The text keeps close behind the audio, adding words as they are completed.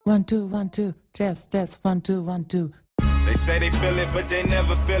1 2 test 1 2 1 2. They say they feel it, but they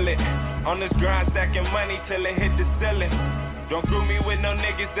never feel it. On this grind, stacking money till it hit the ceiling. Don't group me with no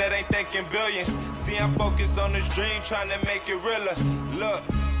niggas that ain't thinking billion. See, I'm focused on this dream, trying to make it realer. Look,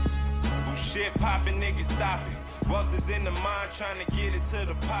 who shit poppin', niggas stopping. Wealth is in the mind, trying to get it to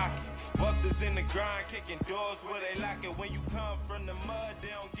the pocket. Wealth is in the grind, kicking doors where they lock it. When you come from the mud, they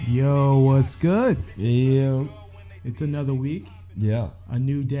don't give you. Yo, what's good? Yeah. It's another week, Yeah. a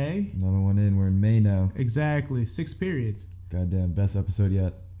new day. Another one in. We're in May now. Exactly, 6th period. Goddamn, best episode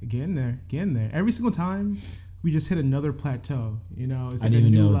yet. Getting there. Every single time, we just hit another plateau. You know, it's I like didn't a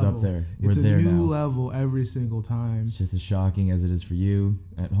even new know it was level. up there. It's We're a there new now. level every single time. It's just as shocking as it is for you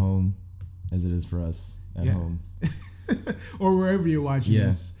at home as it is for us at Yeah. home. Or wherever you're watching Yeah.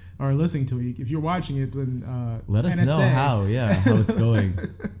 this or listening to it. If you're watching it, then Let us NSA. know how it's going.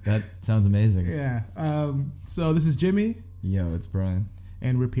 That sounds amazing. Yeah. So this is Jimmy, Yo, it's Brian.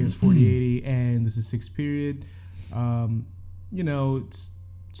 and we're PS 4080, and this is 6th period. You know, it's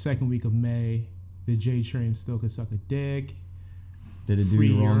second week of May. The J train still could suck a dick. Did it do Free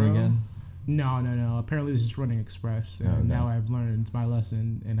you wrong Euro. again? No. Apparently, this is running express, and Okay. now I've learned my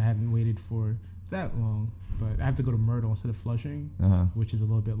lesson, and I haven't waited for that long. But I have to go to Myrtle instead of Flushing, Uh-huh. which is a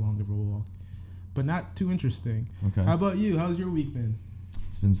little bit longer of a walk, but not too interesting. Okay. How about you? How's your week been?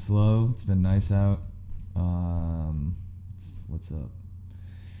 It's been slow. It's been nice out. What's up?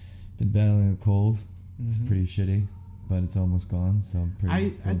 Been battling a cold. It's Mhm. pretty shitty, but it's almost gone. So I'm pretty.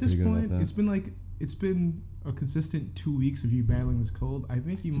 At feeling this pretty good about point, that. it's been a consistent 2 weeks of you battling this cold. I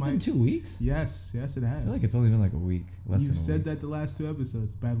think you It's might. been 2 weeks. Yes, it has. I feel like it's only been like a week. Less You've than a said week. that the last 2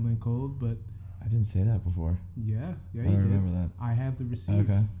 episodes, battling cold, but I didn't say that before. yeah, I you don't did. remember that. I have the receipts.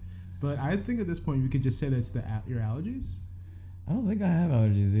 Okay. But I think at this point we could just say that's your allergies. I don't think I have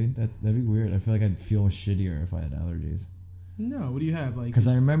allergies, dude. That'd be weird. I feel like I'd feel shittier if I had allergies. No, what do you have? Like, Because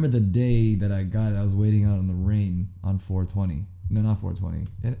I remember the day that I got it, I was waiting out in the rain on 420. No, not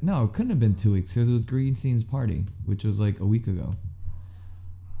 420. No, it couldn't have been 2 weeks because it was Greenstein's party, which was like a week ago.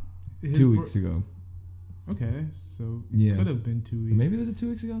 his 2 bro- weeks ago. Okay, so Yeah. could have been 2 weeks. Maybe was it 2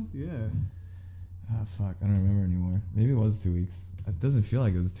 weeks ago? Yeah. Ah, fuck. I don't remember anymore. Maybe it was 2 weeks. It doesn't feel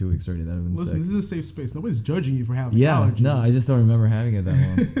like it was 2 weeks already. That would have been Listen, sick. this is a safe space. Nobody's judging you for having Yeah, allergies. no, I just don't remember having it that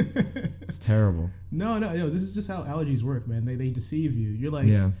long. It's terrible. No. This is just how allergies work, man. They deceive you. You're like,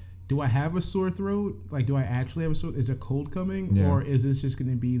 Yeah. do I have a sore throat? Like, do I actually have a sore? Is a cold coming, Yeah. or is this just going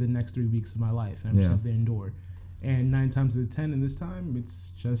to be the next 3 weeks of my life? And I'm just Yeah. have to endure. And 9 times out of 10, in this time,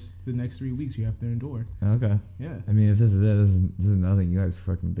 it's just the next 3 weeks you have to endure. Okay. Yeah. I mean, if this is it, this is nothing. You guys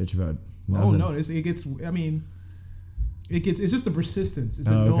fucking bitch about. Oh Nothing. no, it gets. I mean, it's just the persistence. It's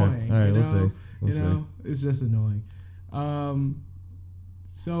Oh, okay. annoying. All right, you we'll know? see. We'll You know, it's just annoying.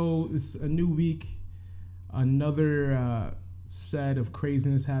 So it's a new week, another set of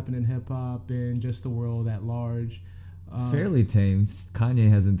craziness happening in hip hop and just the world at large. Fairly tame. Kanye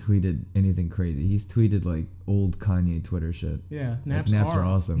hasn't tweeted anything crazy. He's tweeted like old Kanye Twitter shit. Yeah, Like, naps, naps are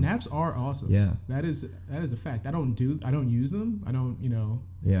awesome. Naps are awesome. Yeah. that is a fact. I don't use them. I don't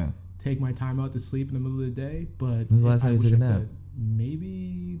Yeah. take my time out to sleep in the middle of the day. But When's the last I time you wish took a I nap? could.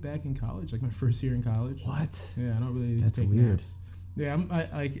 Maybe back in college, like my first year in college. What? Yeah, I don't really That's take weird. naps. Yeah,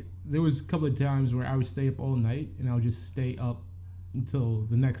 there was a couple of times where I would stay up all night and I would just stay up until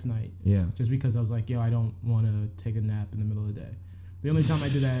the next night Yeah. just because I was like, yo, I don't want to take a nap in the middle of the day. The only time I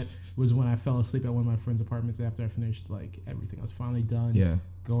did that was when I fell asleep at one of my friend's apartments after I finished like everything. I was finally done. Yeah.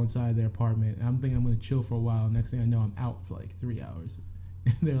 Go inside their apartment. And I'm thinking I'm going to chill for a while. Next thing I know, I'm out for like 3 hours.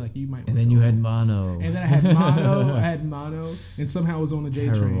 And they're like, you might And wanna then go you had home. mono. And then I had mono, and somehow I was on the J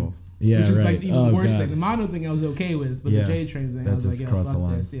train. Terrible. Yeah, Which is right. like even Oh, worse God. thing. The mono thing I was okay with, but Yeah. the J train thing That I was like, just yeah, crossed the fuck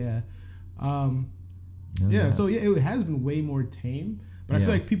line. this. Yeah. No Yeah, naps. so yeah, it has been way more tame, but I Yeah.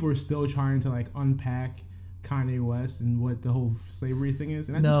 feel like people are still trying to like unpack Kanye West and what the whole slavery thing is.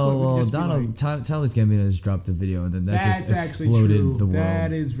 And at this No, point, we could well, just be like, Childish Gambino just dropped a video, and then that that's just actually exploded true. the world.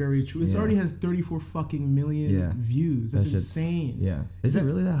 That is very true. It Yeah. already has 34 fucking million Yeah. views. That's That shit's- insane. Yeah. Is it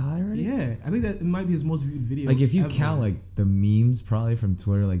really that high already? Yeah, I think that it might be his most viewed video. Like if you ever. count like the memes probably from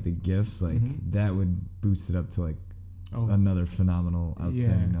Twitter, like the gifs, like Mhm. that would boost it up to like Oh. another phenomenal,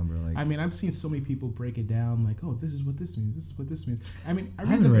 outstanding Yeah. number. Like I mean, I've seen so many people break it down, like, "Oh, this is what this means. This is what this means." I mean, I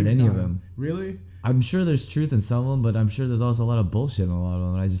haven't them read every any of time. them. Really? I'm sure there's truth in some of them, but I'm sure there's also a lot of bullshit in a lot of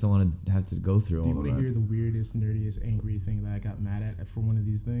them. And I just don't want to have to go through Do you all of want to that. hear the weirdest, nerdiest, angry thing that I got mad at for one of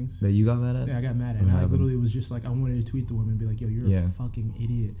these things? That you got mad at? Yeah, I got mad at. What And I happened? literally was just like, I wanted to tweet the woman and be like, "Yo, you're Yeah. a fucking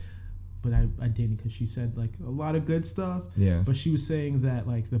idiot." but I didn't because she said like a lot of good stuff. Yeah. But she was saying that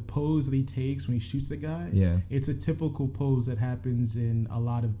like the pose that he takes when he shoots the guy, Yeah. it's a typical pose that happens in a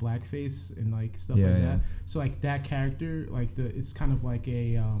lot of blackface and like stuff Yeah, like yeah. that. So like that character, like it's kind of like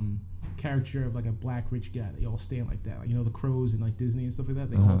a caricature of like a black rich guy. They all stand like that. Like, you know, the crows and like Disney and stuff like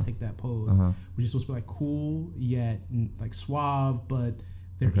that. They all take that pose, which is supposed to be like cool yet like suave, but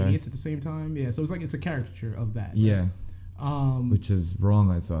they're idiots at the same time. Yeah. So it's like it's a caricature of that. Right? Yeah. Which is wrong,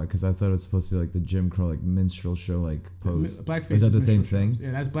 I thought, because I thought it was supposed to be like the Jim Crow, like minstrel show, like pose. Blackface is that the is same minstrel thing? shows.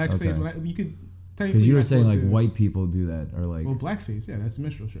 Yeah, that's blackface. Okay. You could technically Because you were not saying like supposed to- white people do that, or like Well, blackface. Yeah, that's a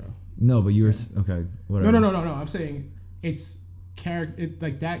minstrel show. no, but you were okay. Whatever. No. I'm saying it's character.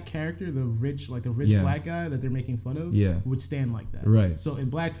 Like that character, the rich Yeah. black guy that they're making fun of. Yeah. Would stand like that. Right. So in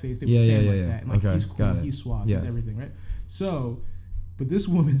blackface, they would Yeah, stand yeah, like yeah. that. And like Okay, he's cool, got it. he's suave, Yes. he's everything, right? So, but this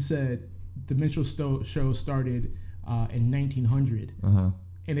woman said the minstrel show started in 1900. And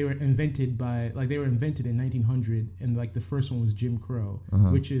they were invented in 1900, and like the first one was Jim Crow,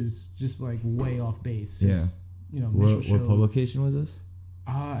 which is just like way off base. It's, you know, What shows. publication was this?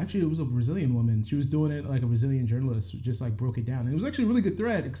 Actually, it was a Brazilian woman. She was doing it like a Brazilian journalist, who just like broke it down, and it was actually a really good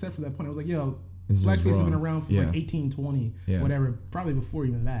thread. Except for that point, I was like, "Yo, This is blackface has been wrong. around from like 1820, whatever, probably before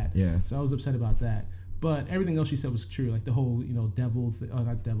even that." Yeah. So I was upset about that. But everything else she said was true. Like the whole, you know, not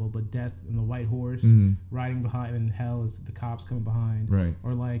devil, but death and the white horse riding behind, and hell is the cops coming behind. Right.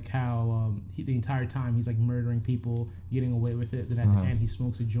 Or like how the entire time he's like murdering people, getting away with it. Then at the end he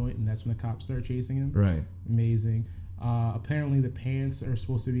smokes a joint, and that's when the cops start chasing him. Right. Amazing. Apparently the pants are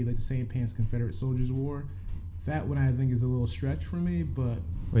supposed to be like the same pants Confederate soldiers wore. That one I think is a little stretch for me, but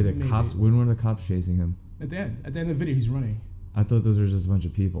Wait, the maybe. cops? When were the cops chasing him? At the end of the video, he's running. I thought those were just a bunch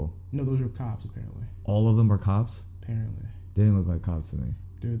of people. No, those are cops apparently. All of them were cops? Apparently. They didn't look like cops to me.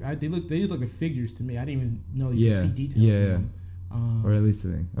 Dude, they just look like figures to me. I didn't even know you could see details Yeah, in yeah. them. Or at least to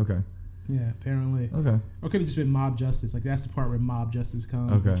me. Okay. Yeah, apparently. Okay. Or could have just been mob justice. Like that's the part where mob justice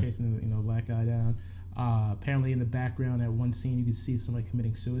comes. They're chasing the black guy down. Apparently in the background at one scene you can see somebody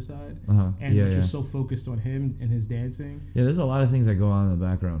committing suicide. And you're so focused on him and his dancing. Yeah, there's a lot of things that go on in the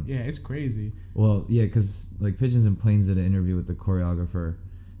background. Yeah, it's crazy. Well, yeah, because like Pigeons and Planes did an interview with the choreographer,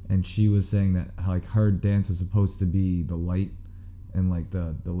 and she was saying that like her dance was supposed to be the light and like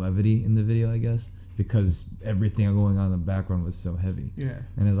the levity in the video, I guess, because everything going on in the background was so heavy. Yeah.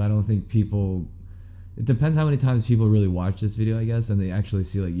 And as I don't think people, it depends how many times people really watch this video, I guess, and they actually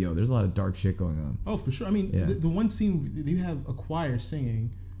see like, yo, there's a lot of dark shit going on. Oh, for sure. I mean, the one scene you have a choir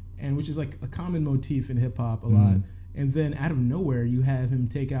singing, and which is like a common motif in hip hop a lot. And then out of nowhere, you have him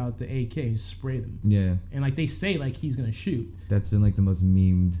take out the AK and spray them. Yeah. And like they say, like he's gonna shoot. That's been like the most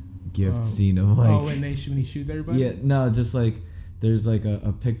memed gift scene of like. Oh, when he shoots everybody. Yeah, no, just like there's like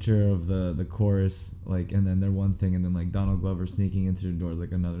a picture of the chorus, like, and then they're one thing, and then like Donald Glover sneaking into the door is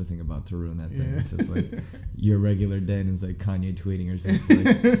like another thing about to ruin that thing. Yeah. It's just like your regular day, and it's like Kanye tweeting or something.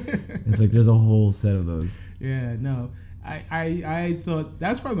 It's like there's a whole set of those. Yeah, no, I thought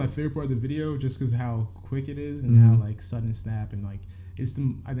that's probably my favorite part of the video, just because how quick it is and how like sudden snap, and like it's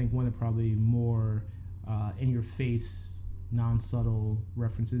I think one of probably more in your face, non-subtle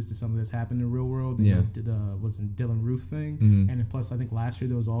references to something that's happened in the real world. You know, the wasn't Dylan Roof thing, and then plus I think last year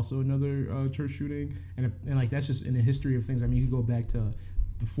there was also another church shooting, and like that's just in the history of things. I mean, you could go back to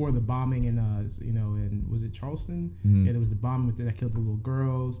before the bombing in in was it Charleston? Yeah, there was the bombing that killed the little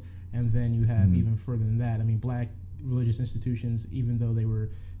girls, and then you have even further than that. I mean, black religious institutions, even though they were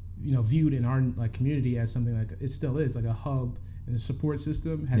viewed in our like community as something like it still is like a hub. And the support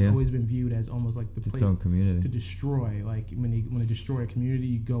system has always been viewed as almost like the place to destroy. Like when you want to destroy a community,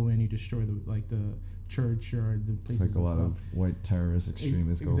 you go in, you destroy the church or the places. It's like a lot of white terrorist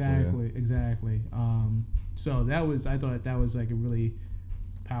extremists go for it. Exactly. So I thought that was like a really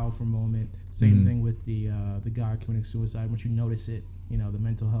powerful moment. Same thing with the guy committing suicide. Once you notice it, the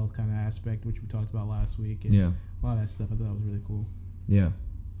mental health kind of aspect, which we talked about last week. And a lot of that stuff. I thought that was really cool. Yeah.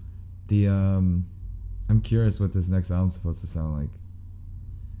 I'm curious what this next album's supposed to sound like.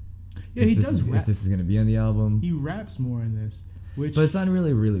 Yeah, he does rap. If this is going to be on the album. He raps more in this. But it's not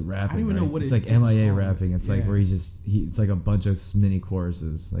really rapping. I don't even know what it's like MIA rapping. It's like where it's like a bunch of mini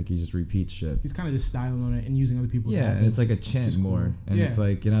choruses. Like he just repeats shit. He's kind of just styling on it and using other people's methods, and it's like a chant more. Cool. And it's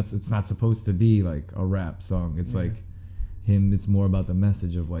like, it's not supposed to be like a rap song. It's like him. It's more about the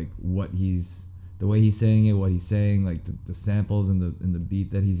message of like the way he's saying it, what he's saying, like the samples and the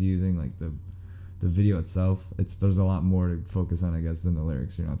beat that he's using, like the video itself. There's a lot more to focus on, I guess, than the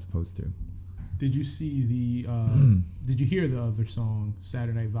lyrics. You're not supposed to. Did you see did you hear the other song,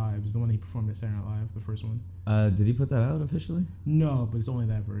 Saturday Night Vibes, the one he performed at Saturday Night Live, the first one? Did he put that out officially? No, but it's only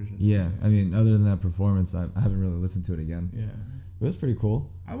that version. Yeah. I mean, other than that performance, I haven't really listened to it again. Yeah. It was pretty cool.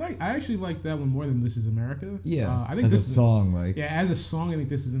 I actually like that one more than This Is America. Yeah, I think as this a song, like yeah, as a song, I think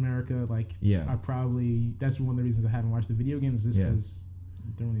This Is America. Like, Yeah. that's one of the reasons I haven't watched the video games, just Yeah. because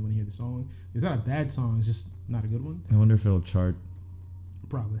I don't really want to hear the song. It's not a bad song. It's just not a good one. I wonder if it'll chart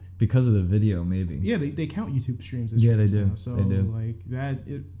Probably. because of the video, maybe. Yeah, they count YouTube streams as Yeah, they streams do. now, so They do. like that.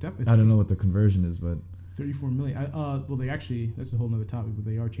 It definitely. I don't know what the conversion is, but 34 million. Well, they actually, that's a whole nother topic, but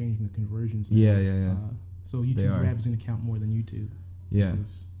they are changing the conversions. Now. Yeah. So They YouTube are. Rap is going to count more than YouTube. yeah. Which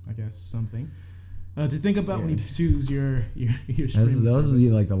is, I guess, something to think about when Yeah. you choose your streaming That was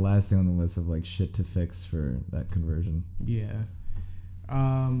service. like the last thing on the list of like shit to fix for that conversion. Yeah.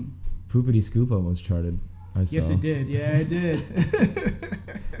 Poopity Scoop almost charted. I saw. Yes, it did. Yeah, it did.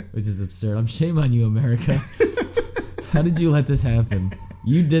 Which is absurd. I'm shame on you, America. How did you let this happen?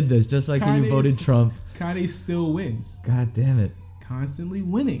 You did this just like when you Kanye's- voted Trump. Kanye still wins. God damn it. Constantly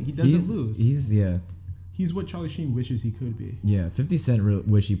winning. He doesn't lose. He's What Charlie Sheen wishes he could be. 50 Cent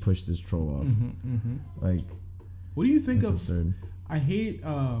wish he pushed this troll off. Like, What do you think that's of? absurd. I hate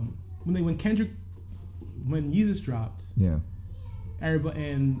when Yeezus dropped. Yeah. Everybody,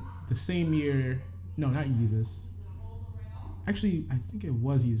 and the same year, no, not Yeezus. Actually, I think it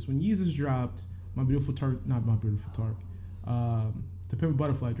was Yeezus. When Yeezus dropped, To Pimp a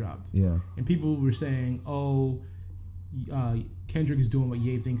Butterfly dropped. Yeah. And people were saying, Kendrick is doing what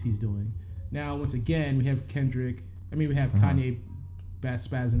Ye thinks he's doing. Now, once again, we have Kanye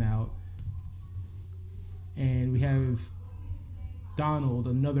spazzing out. And we have Donald,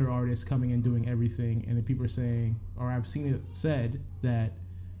 another artist, coming and doing everything. And then people are saying, or I've seen it said, that,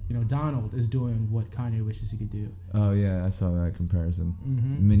 Donald is doing what Kanye wishes he could do. Oh, yeah. I saw that comparison.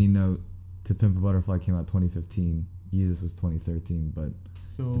 Mm-hmm. Mini note. To Pimp a Butterfly came out 2015. Yeezus was 2013. But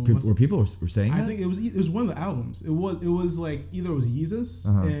So people were saying that? I think it was one of the albums. It was like either it was Yeezus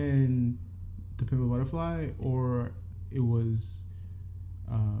and To Pimp a Butterfly, or it was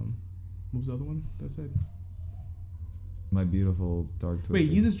what was the other one that said? My Beautiful Dark Twisted. Wait,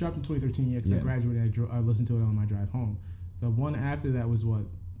 Yeezus dropped in 2013. Yeah, because I Yeah. graduated. I listened to it on my drive home. The one after that was what?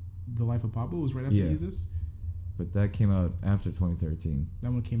 The Life of Pablo was right after Yeah. Yeezus. But that came out after 2013.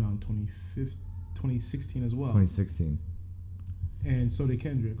 That one came out in 2016 as well. 2016. And so did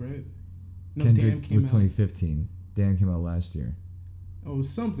Kendrick, right? No, Kendrick Damn came was out. 2015. Damn came out last year. Oh, it was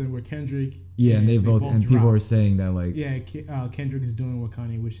something where Kendrick. Yeah, and they both and people were dropped. saying that like Yeah, Kendrick is doing what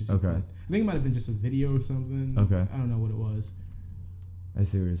Kanye wishes he Okay. could. I think it might have been just a video or something. Okay. I don't know what it was. I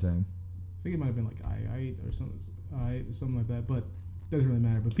see what you're saying. I think it might have been like I or something like that, but it doesn't really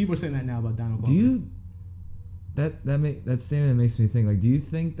matter. But people are saying that now about Donald Do Glover. you that statement makes me think, like, do you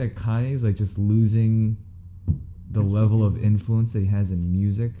think that Kanye's like just losing the His level fucking- of influence that he has in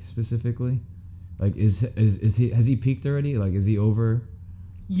music specifically? Like, has he peaked already? Like, is he over?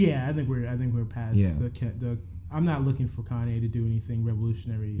 Yeah, I think we're past Yeah. the. I'm not looking for Kanye to do anything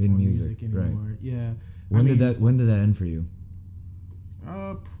revolutionary In or music, right. anymore. Yeah. When did that end for you?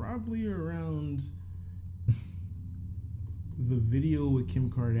 Probably around the video with Kim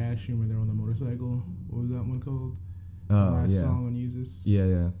Kardashian when they're on the motorcycle. What was that one called? The Oh last yeah. song on Yeezus.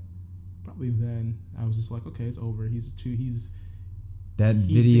 Yeah. Probably then I was just like, okay, it's over. That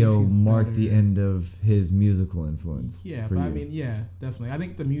He video thinks he's marked the better. end of his musical influence. Yeah, for but you. I mean, yeah, definitely. I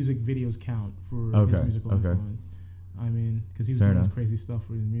think the music videos count for Okay, his musical okay. influence. I mean, because he was Fair doing enough. crazy stuff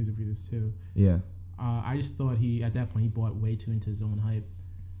for his music videos too. Yeah. I just thought at that point he bought way too into his own hype,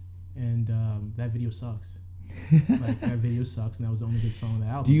 and that video sucks. Like that video sucks, and that was the only good song on the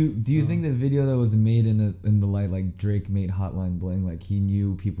album. Do you think the video that was made in the light like Drake made Hotline Bling, like he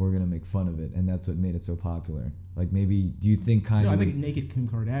knew people were gonna make fun of it, and that's what made it so popular? Like maybe do you think Kanye? No, I think Naked Kim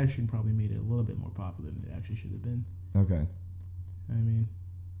Kardashian probably made it a little bit more popular than it actually should have been. Okay. I mean,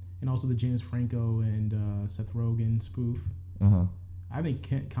 and also the James Franco and Seth Rogen spoof. I think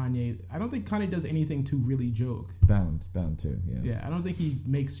Kanye. I don't think Kanye does anything to really joke. Bound too. Yeah. Yeah, I don't think he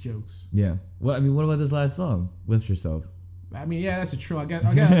makes jokes. Yeah. What about this last song, Lift Yourself? I mean, yeah, that's true. I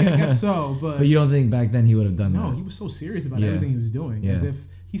guess so, but But you don't think back then he would have done no, that? he was so serious about Yeah. everything he was doing, as Yeah. if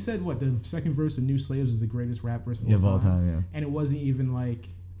he said what the second verse of New Slaves was the greatest rap verse Of all time, yeah. and it wasn't even like.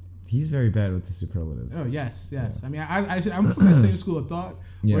 He's very bad with the superlatives. Oh yes. Yeah. I mean, I'm from the same school of thought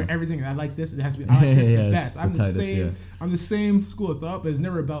where Yeah. everything I like this, it has to be I like this Yeah, the best. I'm the the tightest, same. yeah. I'm the same school of thought, but it's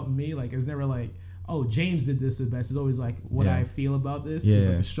never about me. Like it's never like, oh, James did this the best. It's always like what Yeah. I feel about this Yeah, is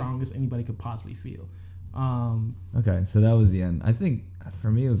like yeah. the strongest anybody could possibly feel. Okay, so that was the end. I think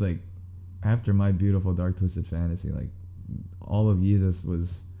for me it was like after My Beautiful Dark Twisted Fantasy, like all of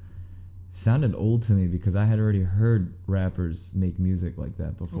Yeezus sounded old to me because I had already heard rappers make music like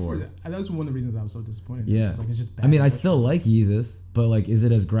that before. That's one of the reasons I was so disappointed. Yeah. It's like it's just bad. I mean, I production. still like Yeezus, but like, is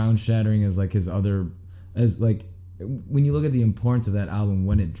it as ground shattering as like his other, as like when you look at the importance of that album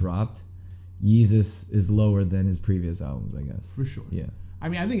when it dropped, Yeezus is lower than his previous albums, I guess. For sure. Yeah. I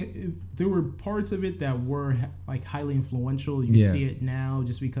mean, I think there were parts of it that were like highly influential. You see it now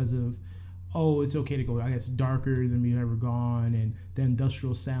just because of, it's okay to go, I guess, darker than we've ever gone, and the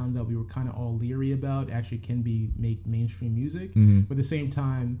industrial sound that we were kind of all leery about actually can make mainstream music. But at the same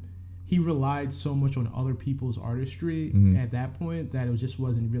time, he relied so much on other people's artistry at that point that it just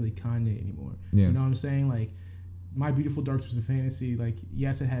wasn't really Kanye anymore. Yeah. You know what I'm saying? Like, My Beautiful Dark Twisted Fantasy, like,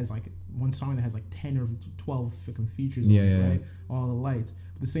 yes, it has like one song that has like 10 or 12 freaking features on it, right? All the lights.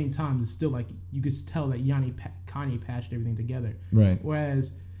 But at the same time, it's still like, you could tell that Kanye patched everything together. Right.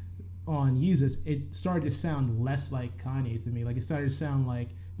 Whereas on Yeezus, it started to sound less like Kanye to me. Like, it started to sound like,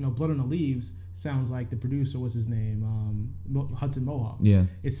 Blood on the Leaves sounds like the producer, what's his name? Hudson Mohawk. Yeah.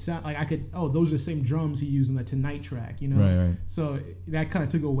 It sound like those are the same drums he used on the Tonight track, Right. So that kind of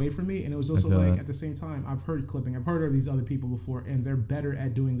took away from me. And it was also like, at the same time, I've heard clipping. I've heard of these other people before, and they're better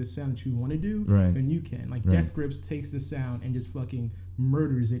at doing the sound that you want to do than you can. Like, Death Grips takes the sound and just fucking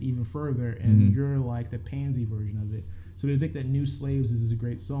murders it even further, and you're like the pansy version of it. So they think that New Slaves is a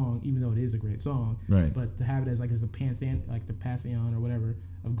great song, even though it is a great song. Right. But to have it as like the pantheon, like the pantheon or whatever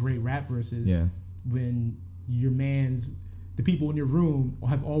of great rap verses, when the people in your room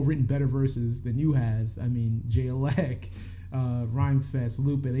have all written better verses than you have. I mean, J-Elec, Rhymefest,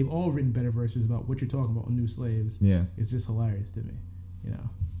 Lupe, they've all written better verses about what you're talking about on New Slaves. Yeah. It's just hilarious to me,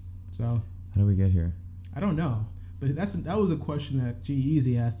 So how do we get here? I don't know. But that was a question that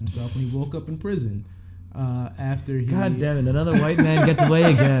G-Eazy asked himself when he woke up in prison. After he... God damn it, another white man gets away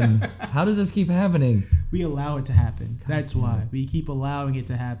again. How does this keep happening? We allow it to happen. That's why. We keep allowing it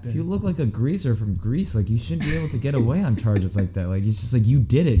to happen. If you look like a greaser from Greece, like, you shouldn't be able to get away on charges like that. Like, it's just like, you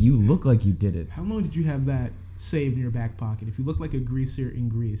did it. You look like you did it. How long did you have that saved in your back pocket? If you look like a greaser in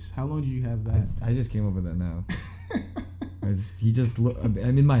Greece, how long did you have that? I just came up with that now.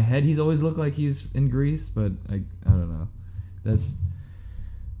 I'm in my head, he's always looked like he's in Greece, but I don't know.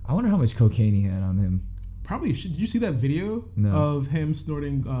 I wonder how much cocaine he had on him. Probably. Did you see that video of him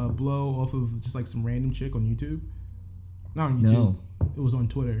snorting blow off of just like some random chick on YouTube? Not on YouTube. No. It was on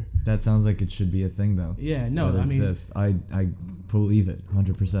Twitter. That sounds like it should be a thing, though. Yeah, no, I mean, I believe it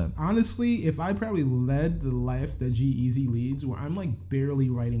 100%. Honestly, if I probably led the life that G-Eazy leads, where I'm like barely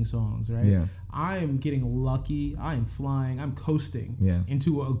writing songs, right? Yeah. I am getting lucky. I am flying. I'm coasting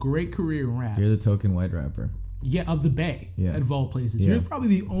into a great career in rap. You're the token white rapper. Yeah, of the Bay, of all places. Yeah. You're probably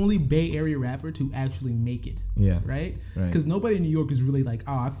the only Bay Area rapper to actually make it. Yeah. Right? Because nobody in New York is really like,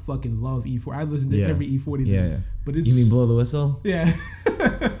 I fucking love E40. I listen to every E40 thing. Yeah. But it's, you mean Blow the Whistle? Yeah.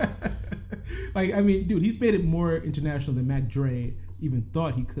 Like, I mean, dude, he's made it more international than Mac Dre even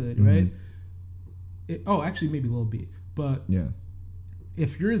thought he could, right? Actually, maybe Lil B. But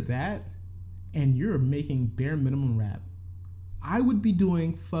if you're that and you're making bare minimum rap, I would be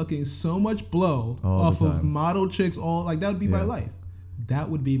doing fucking so much blow off of model chicks. That would be my life. That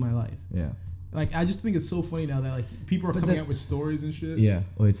would be my life. Yeah. Like, I just think it's so funny now that like people are coming out with stories and shit. Yeah.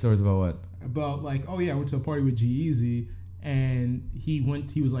 Wait, stories about what? About like, I went to a party with G-Eazy and he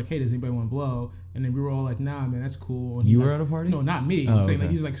was like, hey, does anybody want to blow? And then we were all like, nah, man, that's cool. And you were at a party? No, not me. I'm saying like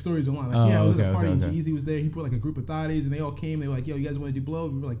these like stories online. Like, I was at a party and G-Eazy was there. He brought like a group of thotties and they all came. They were like, yo, you guys want to do blow?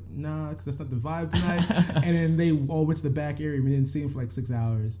 And we were like, nah, because that's not the vibe tonight. And then they all went to the back area and we didn't see him for like 6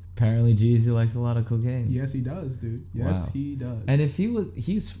 hours. Apparently G-Eazy likes a lot of cocaine. Yes, he does, dude. Yes, he does. And if he was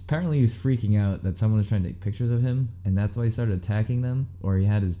freaking out that someone was trying to take pictures of him and that's why he started attacking them, or he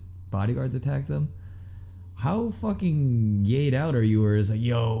had his bodyguards attack them. How fucking yayed out are you? Or is like,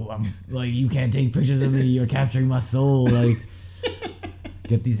 yo, I'm like, you can't take pictures of me. You're capturing my soul. Like,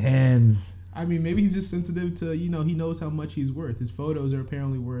 get these hands. I mean, maybe he's just sensitive to, he knows how much he's worth. His photos are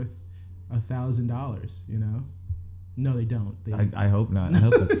apparently worth $1,000. No, they don't. I hope not. I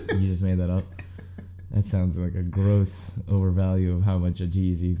hope you just made that up. That sounds like a gross overvalue of how much a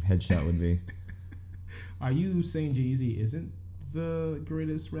G-Eazy headshot would be. Are you saying G-Eazy isn't the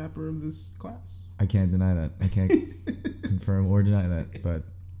greatest rapper of this class? I can't deny that. I can't confirm or deny that, but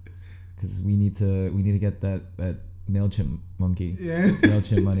because we need to get that MailChimp monkey,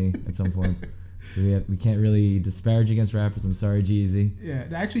 MailChimp money at some point. So we can't really disparage against rappers. I'm sorry, G-Eazy. Yeah,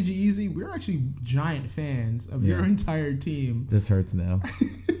 actually, G-Eazy, we're actually giant fans of your entire team. This hurts now.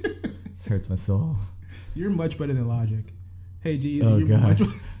 This hurts my soul. You're much better than Logic. Hey, G-Eazy, you're much.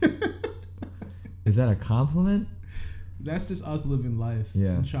 Is that a compliment? That's just us living life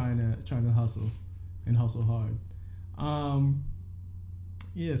and trying to hustle and hustle hard.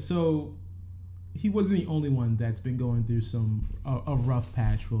 So he wasn't the only one that's been going through a rough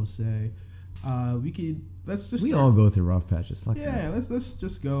patch, we'll say. We all go through rough patches. Fuck that. Let's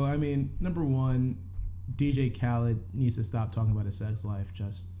just go. I mean, number one, DJ Khaled needs to stop talking about his sex life.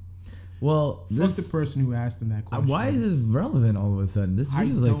 Just Well, fuck the person who asked him that question. why is it relevant all of a sudden? This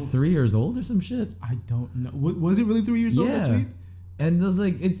video was like 3 years old or some shit. I don't know. Was it really 3 years old? That tweet? And there's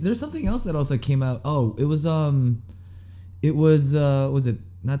like there's something else that also came out. Oh, it was was it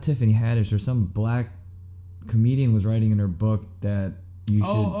not Tiffany Haddish or some black comedian was writing in her book that you should.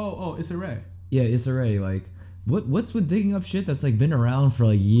 Oh, Issa Rae. Yeah, Issa Rae. Like, what's with digging up shit that's like been around for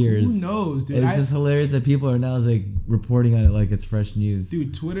like years? Who knows, dude? It's just hilarious that people are now like reporting on it like it's fresh news.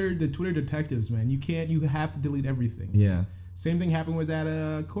 Dude, the Twitter detectives, man. You have to delete everything. Yeah. Same thing happened with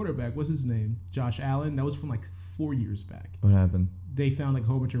that quarterback. What's his name? Josh Allen. That was from like 4 years back. What happened? They found like a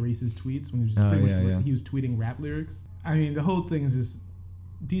whole bunch of racist tweets when he was just he was tweeting rap lyrics. I mean, the whole thing is just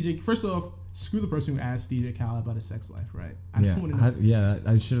DJ. First off, screw the person who asked DJ Khaled about his sex life, right? I don't want to know.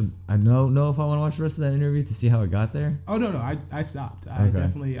 I should. I don't know if I want to watch the rest of that interview to see how it got there. Oh no, I stopped. I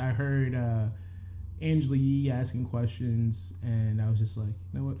heard Angela Yee asking questions, and I was just like,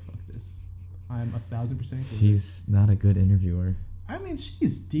 you know what? Fuck this. I'm 1,000% clear. She's not a good interviewer. I mean,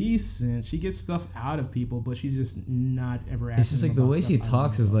 she's decent. She gets stuff out of people, but she's just not ever asking. It's just like the way she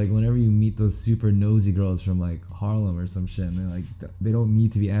talks is like whenever you meet those super nosy girls from like Harlem or some shit, and they're like they don't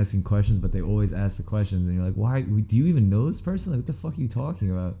need to be asking questions, but they always ask the questions, and you're like, why? Do you even know this person? Like, what the fuck are you talking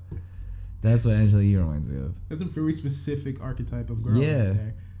about? That's what Angela Yee reminds me of. That's a very specific archetype of girl. Yeah, right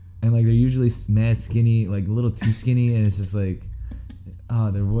there. And like they're usually mad skinny, like a little too skinny, and it's just like,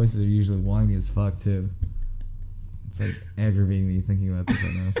 their voices are usually whiny as fuck too. It's like aggravating me thinking about this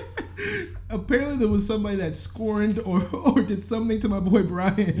right now. Apparently there was somebody that scorned or did something to my boy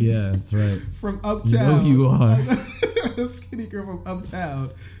Brian. Yeah, that's right. From Uptown. You know you are. A skinny girl from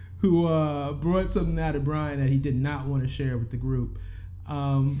Uptown who brought something out of Brian that he did not want to share with the group.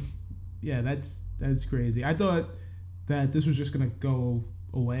 Yeah, that's crazy. I thought that this was just going to go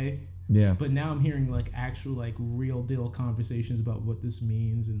away. Yeah. But now I'm hearing like actual like real deal conversations about what this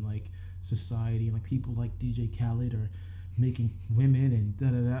means and like society and like people like DJ Khaled are making women and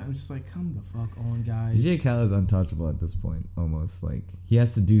da-da-da. I'm just like, come the fuck on, guys. DJ Khaled's untouchable at this point, almost. Like, he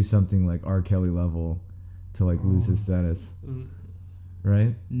has to do something like R. Kelly level to like lose his status.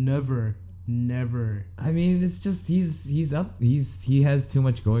 Right? Never. I mean, it's just he's up. He has too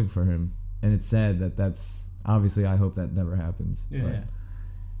much going for him, and it's sad that that's obviously. I hope that never happens. Yeah. But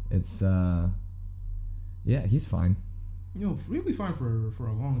it's he's fine. You know, really fine for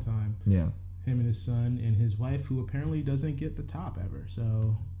a long time. Yeah. Him and his son and his wife, who apparently doesn't get the top ever.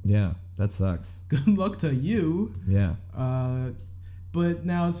 So yeah, that sucks. Good luck to you. Yeah. But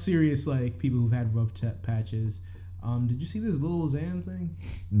now it's serious. Like people who've had rough patches. Did you see this Lil Xan thing?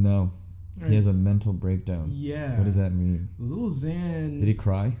 No. He has a mental breakdown. Yeah. What does that mean? Lil Xan. Did he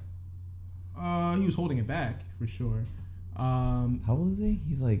cry? He was holding it back for sure. How old is he?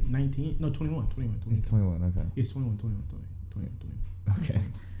 He's like 19. No, 21. He's 21. Okay. He's 21. Okay.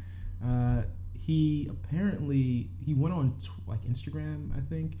 He apparently went on like Instagram, I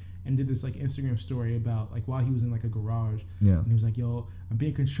think, and did this like Instagram story about like while he was in like a garage. Yeah. And he was like, "Yo, I'm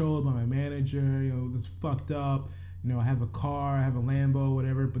being controlled by my manager. This is fucked up. I have a car, I have a Lambo,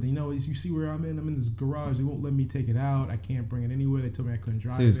 whatever. But you see where I'm in? I'm in this garage. They won't let me take it out. I can't bring it anywhere. They told me I couldn't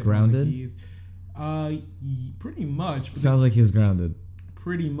drive it. So he was grounded? Pretty much. Sounds like he was grounded.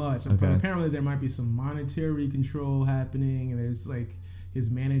 Pretty much. Okay. But apparently there might be some monetary control happening, and there's like his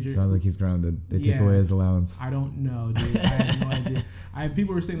manager. Sounds like he's grounded. They took away his allowance. I don't know, dude. I have no idea.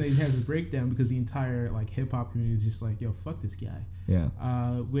 People were saying that he has a breakdown because the entire like hip hop community is just like, yo, fuck this guy. Yeah.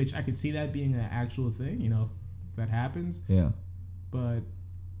 Which I could see that being an actual thing, that happens. Yeah. But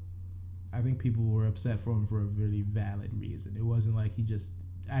I think people were upset for him for a really valid reason. It wasn't like he just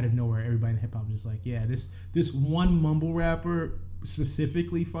out of nowhere, everybody in hip hop was just like, yeah, this one mumble rapper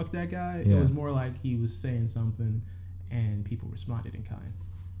specifically fuck that guy. Yeah. It was more like he was saying something and people responded in kind.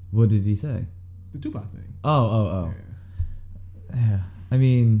 What did he say? The Tupac thing. Oh. Yeah. I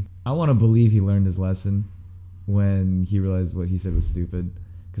mean, I want to believe he learned his lesson when he realized what he said was stupid.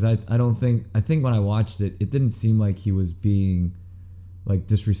 Because I think when I watched it, it didn't seem like he was being like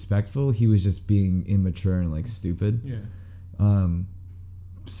disrespectful. He was just being immature and like stupid. Yeah.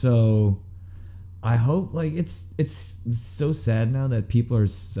 So I hope like it's so sad now that people are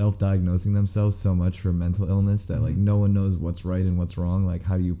self-diagnosing themselves so much for mental illness that like no one knows what's right and what's wrong. Like,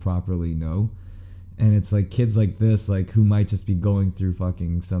 how do you properly know? And it's like kids like this, like who might just be going through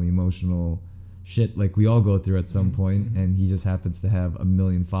fucking some emotional shit like we all go through at some point, and he just happens to have 1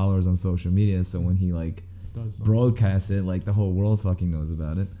 million followers on social media, so when he like broadcasts it, like the whole world fucking knows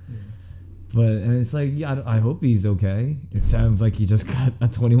about it. And it's like, yeah, I hope he's okay. It sounds like he just got a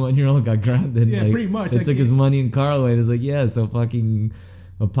 21-year-old got grounded. Yeah, like, pretty much. They took his money and car away. And it's like, yeah, so fucking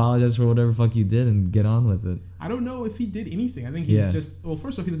apologize for whatever fuck you did and get on with it. I don't know if he did anything. I think he's just... Well,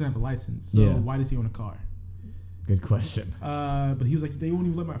 first off, he doesn't have a license. So why does he own a car? Good question. But he was like, they won't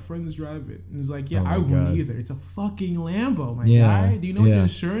even let my friends drive it. And he was like, yeah, Oh my I wouldn't God. either. It's a fucking Lambo, my Yeah, guy. Do you know what the yeah.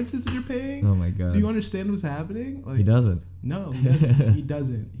 insurance is that you're paying? Oh my God. Do you understand what's happening? Like, He doesn't. No, he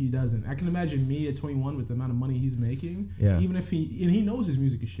doesn't. He doesn't. I can imagine me at 21 with the amount of money he's making. Yeah. Even if he knows his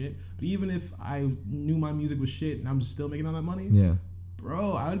music is shit, but even if I knew my music was shit and I'm just still making all that money, Yeah.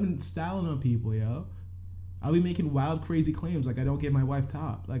 bro, I would have been styling on people, yo. I'd be making wild, crazy claims like I don't get my wife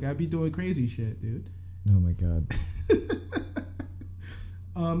top. Like I'd be doing crazy shit, dude. Oh my God.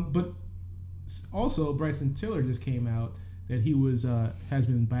 But also Bryson Tiller just came out that he has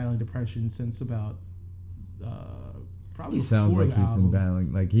been battling depression since about probably. He sounds before like the he's album. been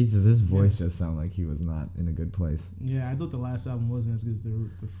battling. Like his voice just sounded like he was not in a good place. Yeah, I thought the last album wasn't as good as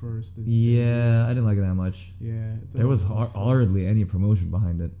the first. Yeah, I didn't like it that much. Yeah, There was hardly any promotion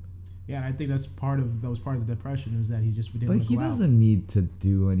behind it. Yeah, and I think that was part of the depression was that he just didn't. But want to he go out. doesn't need to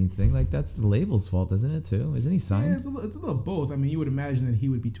do anything. Like that's the label's fault, isn't it? Too? Isn't he Yeah, signed? it's a little both. I mean, you would imagine that he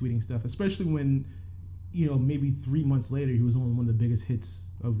would be tweeting stuff, especially when, maybe 3 months later he was on one of the biggest hits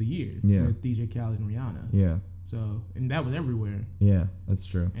of the year. Yeah. With DJ Khaled and Rihanna. Yeah, So, and that was everywhere, yeah, that's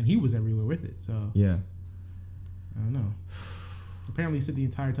true. and he was everywhere with it. So Yeah, I don't know. Apparently, he said the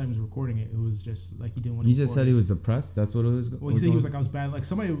entire time he was recording it, it was just like he didn't want to. he just said he was depressed. That's what it was. Well, he said he was like, I was bad. Like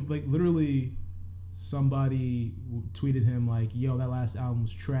somebody, like literally, somebody tweeted him like, "Yo, that last album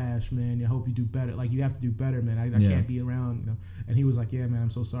was trash, man. I hope you do better. Like you have to do better, man. I Yeah. can't be around, And he was like, "Yeah, man, I'm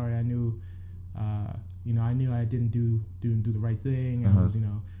so sorry. I knew, I knew I didn't do the right thing. I was, And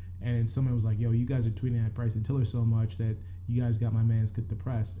then someone was like, "Yo, you guys are tweeting at Bryson Tiller so much that you guys got my man's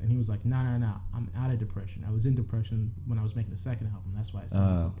depressed." And he was like, "No. I'm out of depression. I was in depression when I was making the second album. That's why I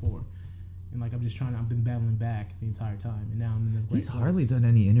sounded so poor. And like I've been battling back the entire time, and now I'm in the great He's hardly place." done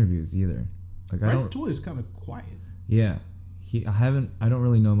any interviews either. Like Bryson Tiller is kind of quiet. Yeah, I don't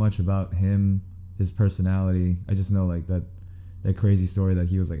really know much about him, his personality. I just know like that crazy story that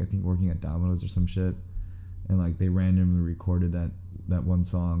he was like I think working at Domino's or some shit, and like they randomly recorded that one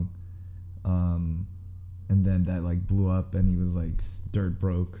song, and then that like blew up and he was like dirt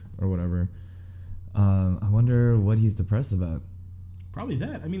broke or whatever. I wonder what he's depressed about. Probably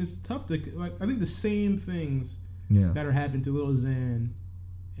that. I mean, it's tough to like. I think the same things Yeah, that are happening to Lil Xan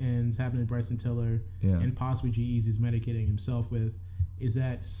and it's happening to Bryson Tiller yeah, and possibly G-Eazy is medicating himself with is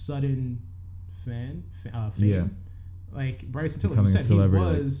that sudden fame. Yeah. Like Bryson Tiller, Becoming you a said celebrity,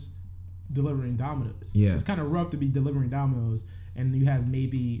 he was delivering Dominoes. Yeah. It's kind of rough to be delivering Dominoes and you have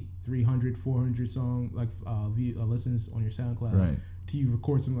maybe 300, 400 listens on your SoundCloud. Right. To you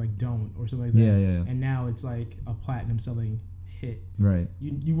record something like Don't or something like that. Yeah. And now it's like a platinum selling hit. Right.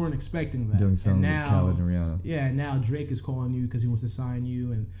 You weren't expecting that. Doing something and with now, Khaled and Rihanna. Yeah, now Drake is calling you because he wants to sign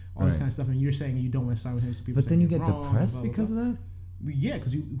you and all this Right. kind of stuff, and you're saying you don't want to sign with him. So people But then you you're get wrong, depressed blah, blah, because blah. of that? Yeah,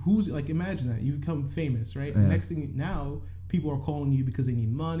 because who's like imagine that you become famous, right? Yeah. Next thing now, people are calling you because they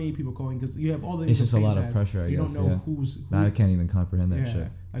need money. People are calling because you have all the. It's just a things lot of that pressure, I You guess, don't know yeah. who's. I can't even comprehend that shit.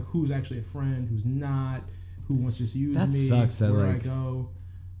 Like who's actually a friend, who's not, who wants to just use That me. sucks that, where I like, go.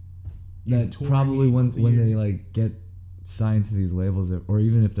 You're That touring probably me when once a year. they like get signed to these labels, or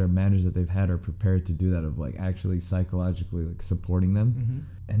even if their managers that they've had are prepared to do that, of like actually psychologically like supporting them,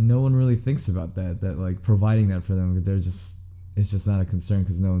 Mhm. and no one really thinks about that like providing that for them. It's just not a concern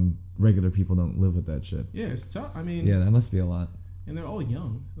because regular people don't live with that shit. Yeah, it's tough. I mean, Yeah, that must be a lot. and they're all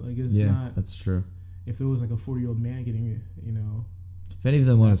young. Like it's Yeah, not. that's true. If it was like a 40-year-old man getting it, If any of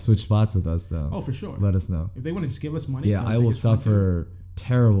them want to switch spots with us, though, Oh, for sure. let us know. If they want to just give us money, Yeah, because I they will just want to, suffer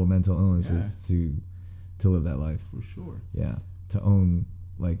terrible mental illnesses to live that life. for sure. Yeah, to own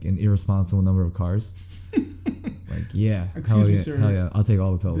like an irresponsible number of cars. Like, yeah, Excuse me, yeah, sir. hell yeah, I'll take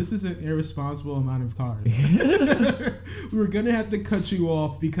all the pills. This is an irresponsible amount of cars. We're gonna have to cut you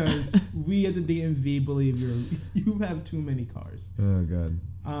off because we at the DMV believe you have too many cars. Oh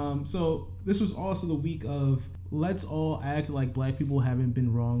god. So this was also the week of let's all act like black people haven't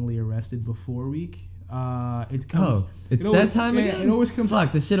been wrongly arrested before week. It comes. Oh, it's it always, that time yeah, again. It always comes.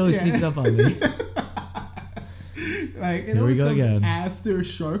 Fuck, this shit always Yeah. sneaks up on me. Like it Here we always go comes again. after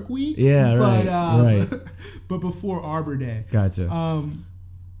Shark Week. Yeah, but, right, right. But before Arbor Day. Gotcha.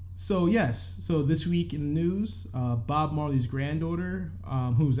 So this week in the news, Bob Marley's granddaughter,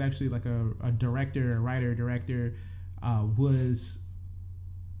 who's actually like a director, a writer, director, was.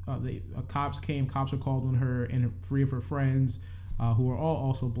 Cops were called on her and 3 of her friends, who are all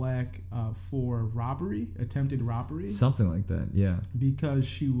also black, for attempted robbery. Something like that. Yeah. Because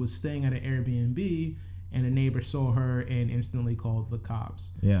she was staying at an Airbnb and a neighbor saw her and instantly called the cops.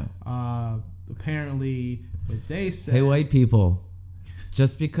 Yeah. Apparently, what they said. Hey, white people.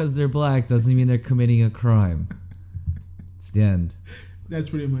 Just because they're black doesn't mean they're committing a crime. It's the end. That's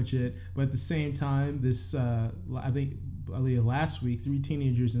pretty much it. But at the same time, this I think last week, 3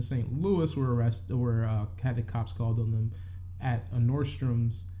 teenagers in St. Louis were arrested, had the cops called on them at a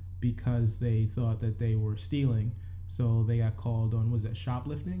Nordstrom's because they thought that they were stealing. So they got called on, was that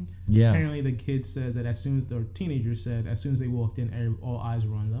shoplifting? Yeah. Apparently the kids said that as soon as they walked in, all eyes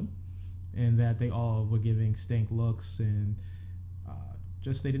were on them, and that they all were giving stank looks and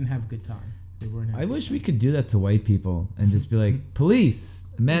just they didn't have a good time. They weren't. I wish we could do that to white people and just be like, police,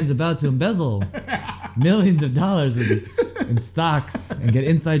 the man's about to embezzle millions of dollars in stocks and get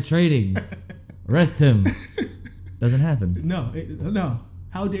inside trading. Arrest him. Doesn't happen. No.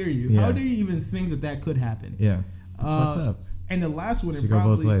 How dare you? Yeah. How dare you even think that could happen? Yeah. It's fucked up. And the last one, Should go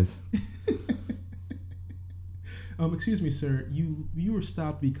both ways. Excuse me, sir. You were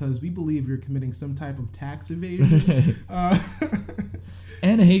stopped because we believe you're committing some type of tax evasion.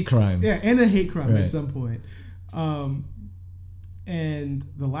 And a hate crime. Yeah, and a hate crime Right. at some point. And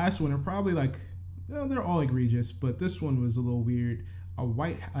the last one are probably they're all egregious, but this one was a little weird.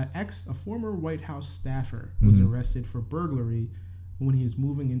 A former White House staffer was arrested for burglary when he was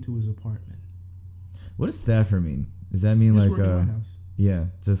moving into his apartment. What does staffer mean? Does that mean He was like working at the White House. Yeah,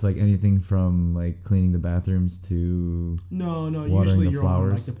 just like anything from like cleaning the bathrooms to No. watering Usually the you're on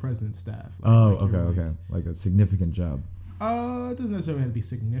flowers? like the president's staff. Okay. Like a significant job. It doesn't necessarily have to be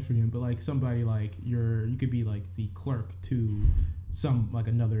significant, but like somebody like you could be like the clerk to some like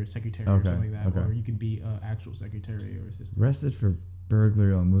another secretary or something like that, or you could be an actual secretary or assistant. Arrested for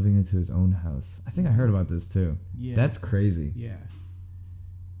burglary while moving into his own house. I think I heard about this too. Yeah, That's crazy. Yeah,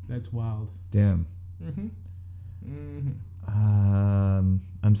 that's wild. Damn.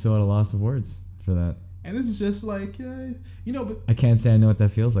 I'm so at a loss of words for that. And this is just like but I can't say I know what that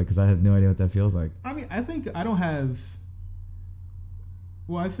feels like because I have no idea what that feels like. I mean, I think I don't have.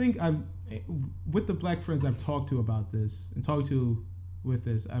 Well, I think I've with the black friends I've talked to about this and talked to with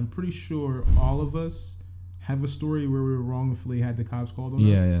this. I'm pretty sure all of us have a story where we were wrongfully had the cops called on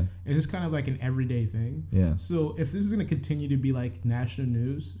us. Yeah. It's just kind of like an everyday thing. Yeah. So if this is going to continue to be like national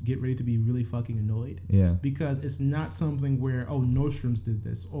news, get ready to be really fucking annoyed. Yeah. Because it's not something where, Nordstrom's did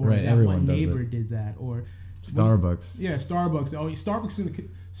this, or Right, that everyone one does neighbor it. did that, or Starbucks. Yeah, Starbucks.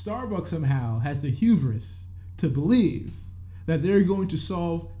 Starbucks somehow has the hubris to believe that they're going to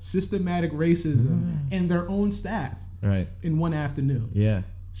solve systematic racism in their own staff Right. in one afternoon. Yeah.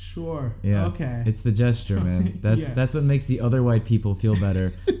 Sure. Yeah. Okay. It's the gesture, man. That's Yeah. that's what makes the other white people feel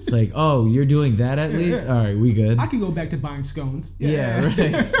better. It's like, oh, you're doing that at least? All right, we good. I can go back to buying scones. Yeah, right.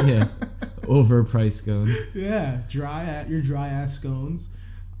 Yeah. Overpriced scones. Yeah, your dry ass scones.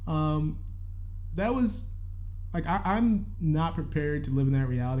 That was like I'm not prepared to live in that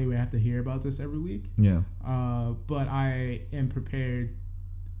reality where I have to hear about this every week. Yeah. But I am prepared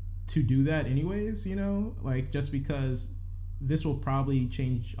to do that anyways. Like just because this will probably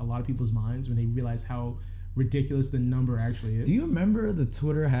change a lot of people's minds when they realize how ridiculous the number actually is. Do you remember the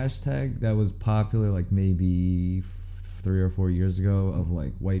Twitter hashtag that was popular like maybe 3 or 4 years ago of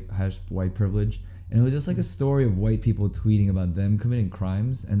like white privilege? And it was just like a story of white people tweeting about them committing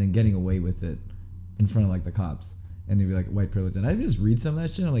crimes and then getting away with it in front of like the cops. And they'd be like, white privilege. And I just read some of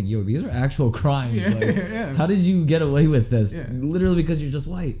that shit. I'm like, yo, these are actual crimes. Yeah, like, yeah. How did you get away with this? Yeah. Literally because you're just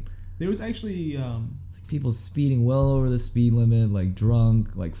white. There was actually People speeding well over the speed limit, like drunk,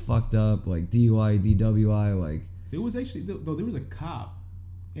 like fucked up, like DUI, DWI, like. there was a cop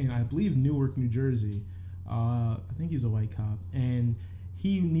in I believe Newark, New Jersey. I think he was a white cop, and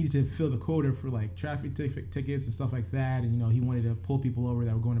he needed to fill the quota for like traffic tickets and stuff like that, and he wanted to pull people over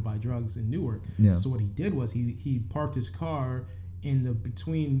that were going to buy drugs in Newark. Yeah. So what he did was he parked his car in the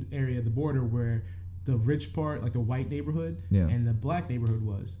between area of the border where the rich part, like the white neighborhood, and the black neighborhood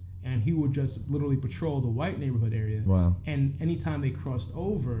was. And he would just literally patrol the white neighborhood area. Wow. And anytime they crossed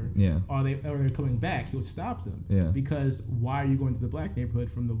over, or they're coming back, he would stop them. Yeah. Because why are you going to the black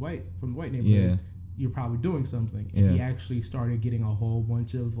neighborhood from the white neighborhood? Yeah. You're probably doing something. And he actually started getting a whole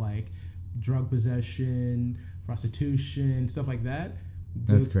bunch of like drug possession, prostitution, stuff like that.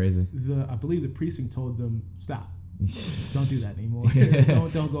 That's crazy. I believe the precinct told them, stop. Don't do that anymore.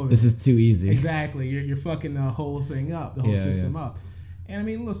 don't go over This there. is too easy. Exactly. You're fucking the whole thing up, the whole system up. And I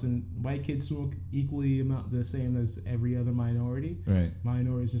mean, listen, white kids smoke equally the same as every other minority. Right.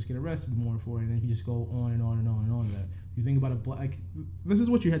 Minorities just get arrested more for it, and then you just go on and on and on and on. That you think about this is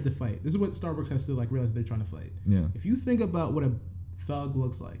what you had to fight. This is what Starbucks has to like realize they're trying to fight. Yeah. If you think about what a thug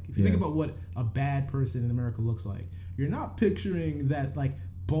looks like, if you think about what a bad person in America looks like, you're not picturing that like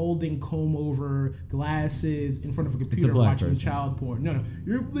balding comb over, glasses, in front of a computer black watching person. child porn. No,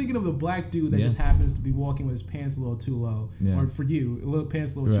 you're thinking of the black dude that Yeah. just happens to be walking with his pants a little too low, Yeah. or for you, a little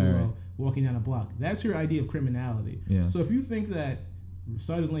pants a little too Right, low, right. walking down a block. That's your idea of criminality. Yeah. So if you think that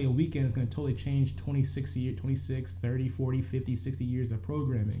suddenly a weekend is going to totally change 26, 30, 40, 50, 60 years of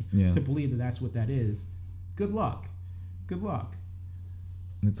programming Yeah. to believe that that's what that is, good luck. Good luck.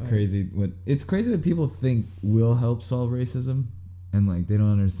 It's crazy what people think will help solve racism, and like they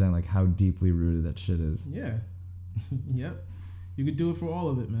don't understand like how deeply rooted that shit is. Yeah. Yep. You could do it for all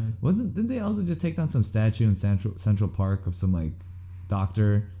of it, man. Didn't they also just take down some statue in Central Park of some like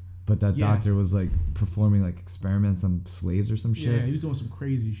doctor, but that Yeah. doctor was like performing like experiments on slaves or some shit. Yeah, he was doing some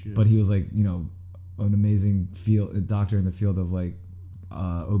crazy shit. But he was like, you know, an amazing doctor in the field of like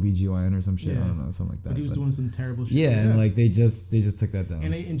OBGYN or some shit. Yeah. I don't know, something like that. but he was doing some terrible shit. yeah, too. and like they just took that down.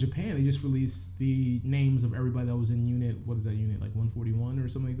 And in Japan, they just released the names of everybody that was in unit. What is that unit? Like 141 or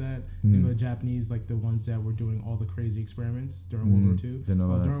something like that. You know, the Japanese, like the ones that were doing all the crazy experiments during World War II. Didn't know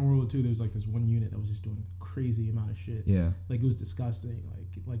about that. During World War II, there was like this one unit that was just doing a crazy amount of shit. Yeah, Like it was disgusting. Like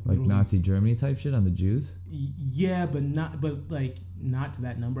like Nazi Germany type shit on the Jews. Yeah, but not to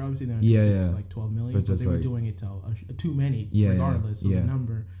that number. Obviously, they're Yeah, just yeah. like 12 million, But but just they were like- doing it to too many, Yeah, regardless of yeah. the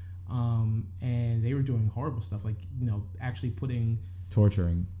number. And they were doing horrible stuff, like actually putting.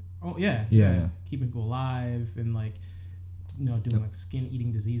 Torturing. Oh yeah, Yeah. keeping people alive and like. Doing like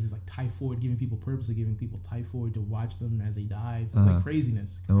skin-eating diseases like typhoid, purposely giving people typhoid to watch them as they died. So like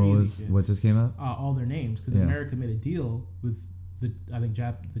craziness, And crazy shit. what just came out? All their names because Yeah. America made a deal with the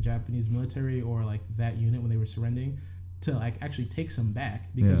Japanese military or like that unit when they were surrendering to like actually take some back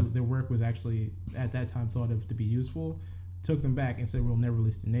because Yeah. their work was actually at that time thought of to be useful. Took them back and said we'll never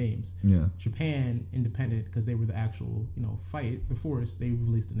release the names. Yeah, Japan, independent because they were the actual fight, the force, they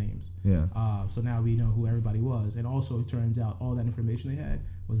released the names. yeah. So now we know who everybody was, and also it turns out all that information they had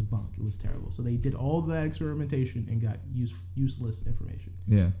was bunk. It was terrible. So they did all that experimentation and got useless information.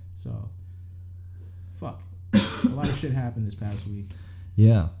 Yeah. So, fuck. A lot of shit happened this past week.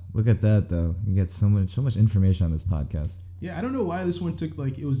 Yeah. Look at that though. You get so much information on this podcast. Yeah, I don't know why this one took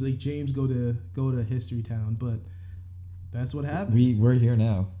it was like James go to History Town, but that's what happened. We're here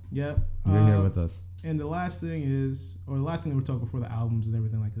now. Yeah. You're here with us. And the last thing we're talking before the albums and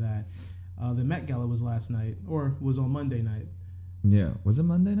everything like that. The Met Gala was last night, or was on Monday night. Yeah. Was it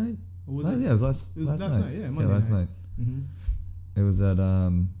Monday night? Or was it? Yeah, it was last night. Yeah, Monday last night. Mm-hmm. It was at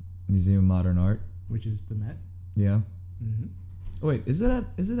Museum of Modern Art. Which is the Met. Yeah. Mm-hmm. Oh, wait, is it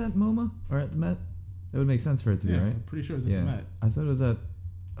at MoMA or at the Met? It would make sense for it to be, Yeah, right? I'm pretty sure it's at Yeah. the Met. I thought it was at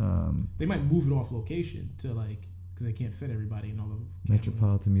They might move it off location to because they can't fit everybody in all the cameras.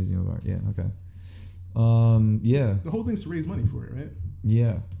 Metropolitan Museum of Art. Yeah. Okay. Yeah. The whole thing's to raise money for it, right?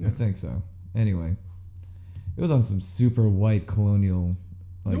 Yeah. Yeah. I think so. Anyway, it was on some super white colonial,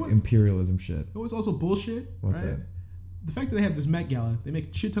 You know what? imperialism shit. It was also bullshit. What's right? that? The fact that they have this Met Gala, they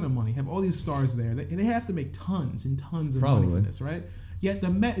make a shit ton of money, have all these stars there, and they have to make tons and tons of money for Probably. this, right? Yet the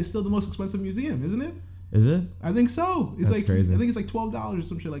Met is still the most expensive museum, isn't it? Is it? I think so. It's That's crazy. I think it's like $12 or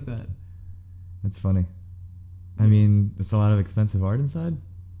some shit like that. That's funny. I mean, there's a lot of expensive art inside.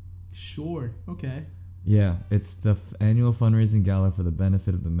 Sure. Okay. Yeah, it's the annual fundraising gala for the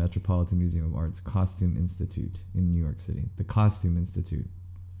benefit of the Metropolitan Museum of Art's Costume Institute in New York City. The Costume Institute.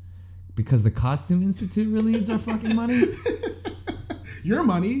 Because the Costume Institute really needs our fucking money? Your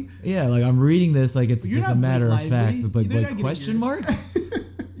money. Yeah, like I'm reading this like it's You're just a not matter of Blake Lively. fact. But They're not like giving question your- mark?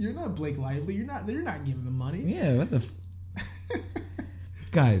 You're not Blake Lively. They're not giving them money. Yeah, what the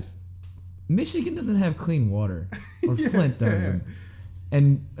Guys, Michigan doesn't have clean water. Or Yeah, Flint yeah, doesn't.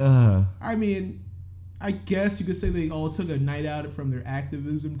 And I mean, I guess you could say they all took a night out from their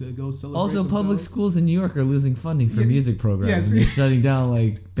activism to go celebrate also public themselves. schools in New York are losing funding for Yeah, music programs. yes. And they're shutting down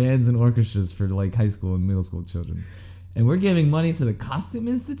like bands and orchestras for like high school and middle school children. And we're giving money to the Costume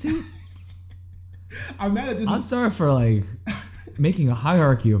Institute? I'm mad at this. I'm sorry for like making a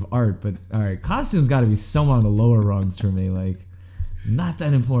hierarchy of art, but all right, costumes got to be somewhere on the lower rungs for me. Like, not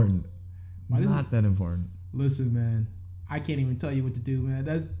that important. Why does Not that important. Listen, man, I can't even tell you what to do, man.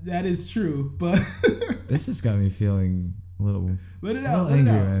 That is true, but This just got me feeling a little let it a out, little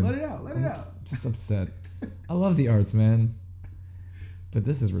angry, let man. it out, let it out. just upset. I love the arts, man, but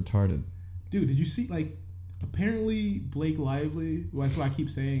this is retarded. Dude, did you see like apparently Blake Lively? Well, that's why I keep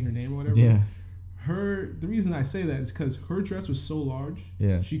saying her name or whatever. Yeah, The reason I say that is because her dress was so large.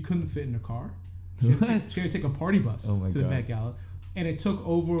 Yeah. She couldn't fit in a car. She had, What? she had to take a party bus Oh my to the God. Met Gala. And it took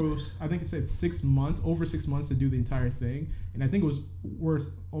over 6 months, over 6 months to do the entire thing. And I think it was worth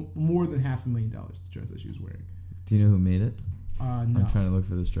more than $500,000, the dress that she was wearing. Do you know who made it? No. I'm trying to look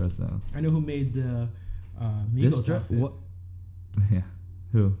for this dress now. I know who made the This Migos dress? outfit. What? Yeah.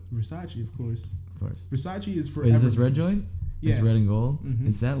 Who? Versace, of course. Of course. Versace is for. Wait, is this red joint? Yeah. It's red and gold. Mhm.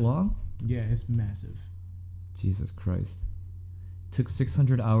 It's that long? Yeah, it's massive. Jesus Christ. Took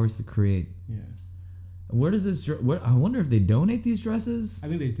 600 hours to create. Yeah, Where does this? I wonder if they donate these dresses. I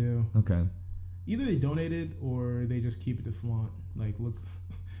think they do. Okay. Either they donate it or they just keep it to flaunt. Like, look,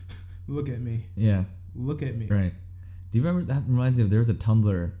 look at me, Yeah. look at me. Right. Do you remember that reminds me of there was a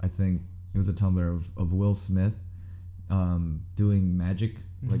Tumblr, I think it was a Tumblr of Will Smith doing magic,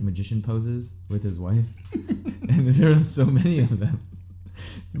 like magician poses with his wife. And there are so many of them.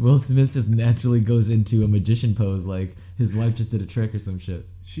 Will Smith just naturally goes into a magician pose like his wife just did a trick or some shit.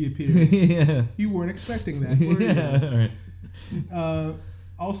 She appeared. Yeah. You weren't expecting that, were you? Yeah, right.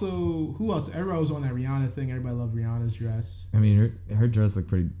 Also, who else? Everybody was on that Rihanna thing. Everybody loved Rihanna's dress. I mean, her dress looked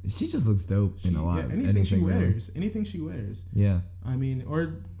pretty. She just looks dope in a lot. Yeah, of anything she really. wears. Anything she wears. Yeah. I mean,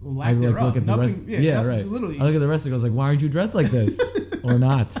 or lack I like thereof. look at the rest. Nothing, Yeah, nothing- right. Literally. I look at the rest and goes like, why aren't you dressed like this or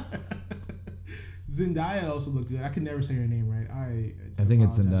not? Zendaya also looked good. I could never say her name right. I think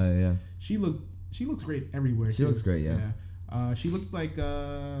it's apologize. Zendaya. Yeah. She looks great everywhere. She too. looks great, yeah. She looked like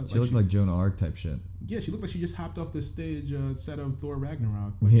She looked like Joan of Arc type shit. yeah. She looked like she just hopped off the stage set of Thor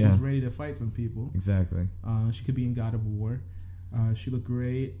Ragnarok. Like she Yeah. was ready to fight some people. Exactly. She could be in God of War. She looked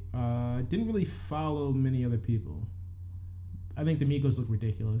great. Didn't really follow many other people. I think the Migos look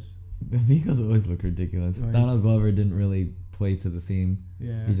ridiculous. The Migos always look ridiculous. Like- Donald Glover didn't really play to the theme.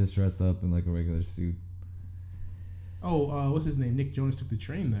 Yeah. He just dressed up in like a regular suit. What's his name? Nick Jonas took the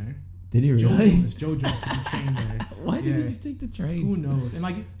train there. Did he Joe really? Jonas. Joe Jonas took the train there. Why Yeah. did he take the train? Who knows? And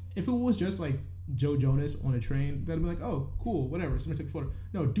like, if it was just like Joe Jonas on a train, that'd be like, oh, cool, whatever. Somebody took a photo.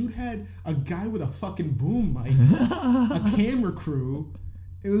 No, dude had a guy with a fucking boom mic, a camera crew.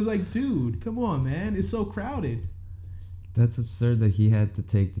 It was like, dude, come on, man. It's so crowded. That's absurd that he had to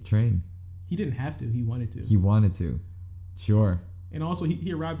take the train. He didn't have to. He wanted to. He wanted to. Sure. And also,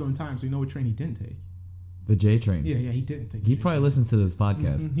 he arrived on time, so you know what train he didn't take. The J train. Yeah, he didn't take. He the probably listens to this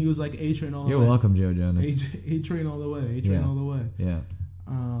podcast. Mhm. He was like A train all You're the way. welcome, Joe Jonas. A train all the way. A train Yeah. all the way. Yeah.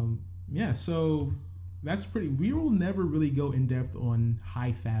 Yeah. So that's pretty. We will never really go in depth on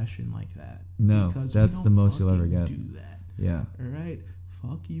high fashion like that. No, because we that's don't the most you'll ever fucking get. Do that. Yeah. All right.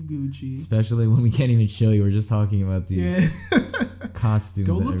 Fuck you, Gucci. Especially when we can't even show you. We're just talking about these Yeah. costumes.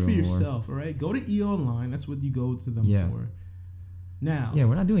 Go that look for everyone wore. yourself. All right. Go to E Online. That's what you go to them Yeah. for. Now. Yeah,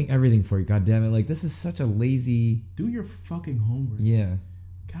 we're not doing everything for you. God damn it! Like this is such a lazy. Do your fucking homework. Yeah.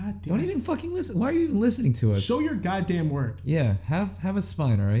 God damn. Don't even fucking listen. Why are you even listening to us? Show your goddamn work. Yeah. Have a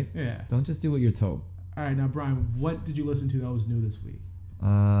spine, all right? Yeah. Don't just do what you're told. All right. Now, Brian, what did you listen to that was new this week?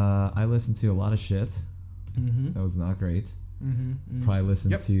 I listened to a lot of shit. Mm-hmm. That was not great. Mm-hmm. Probably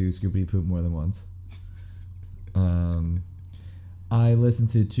listened Yep. to Scoopity Poop more than once. I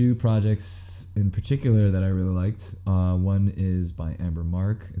listened to two projects in particular that I really liked. One is by Amber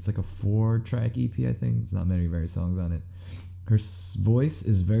Mark. It's like a 4-track EP, I think. It's not very songs on it. Her voice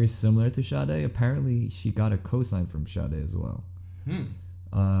is very similar to Sade. Apparently, she got a cosign from Sade as well.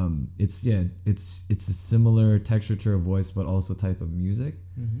 It's a similar texture to her voice, but also type of music.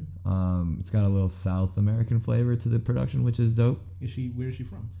 Mm-hmm. It's got a little South American flavor to the production, which is dope. Where is she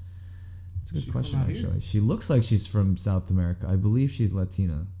from? It's a good She question, from out here? actually. She looks like she's from South America. I believe she's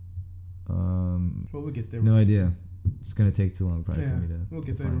Latina. Well, we'll get there. No idea. It's gonna take too long probably Yeah, for me to. we'll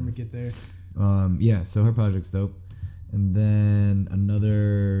get to there find when we this. get there. Yeah. So her project's dope, and then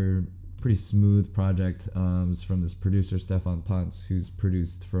another pretty smooth project is from this producer Stefan Ponce, who's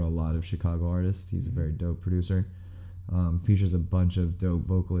produced for a lot of Chicago artists. He's a very dope producer. Features a bunch of dope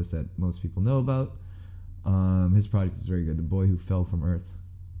vocalists that most people know about. His project is very good. The Boy Who Fell from Earth.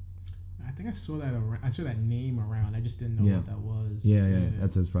 I think I saw that. I saw that name around. I just didn't know Yeah. what that was. Yeah.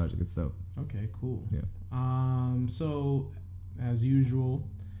 That's his project. It's dope. Okay. Cool. Yeah. So, as usual,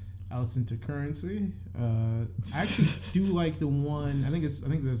 I listened to Currency. I actually do like the one. I think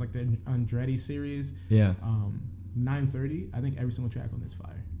there's like the Andretti series. Yeah. 930. I think every single track on this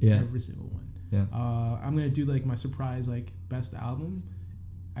fire. Yeah. Every single one. Yeah. I'm gonna do like my surprise like best album.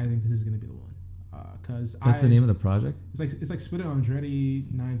 I think this is gonna be the one. Cause That's the name of the project. It's like Spit It Andretti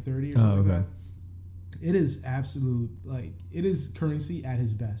 930 or Oh, something like okay. that. It is absolute it is Currency at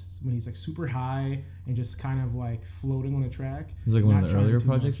his best when he's like super high and just kind of like floating on a track. It's like one not of the trying earlier too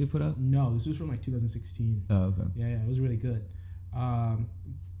projects much. you put out. No, this was from like 2016. Oh, okay. Yeah, it was really good. So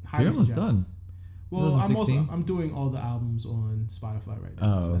Highly you're almost suggest. done. Well, I'm 2016? I'm doing all the albums on Spotify right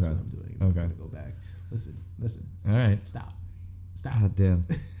now. Oh, so that's okay. what I'm doing. Okay. I'm gonna go back. Listen. All right. Stop. God damn.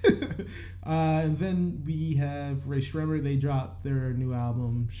 And then we have Ray Shremmer. They dropped their new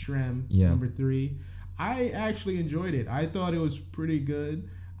album, Shrem, Yeah. number 3. I actually enjoyed it. I thought it was pretty good.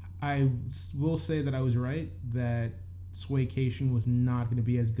 I will say that I was right, that Swaycation was not going to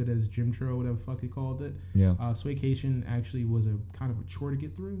be as good as Jim Tro, whatever the fuck he called it. Yeah. Swaycation actually was a kind of a chore to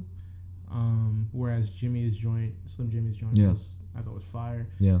get through. Whereas Slim Jimmy's joint was, I thought was fire.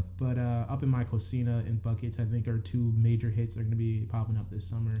 Yeah. But Up in My Cocina and Buckets, I think, are two major hits that are going to be popping up this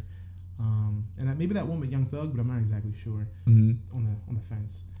summer. And maybe that one with Young Thug, but I'm not exactly sure. Mm-hmm. On the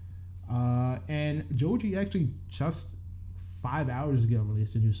fence. And Joji actually just 5 hours ago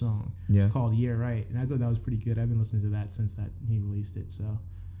released a new song called Yeah Right, and I thought that was pretty good. I've been listening to that since that he released it, so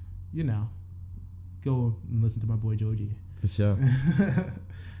go and listen to my boy Joji. For sure.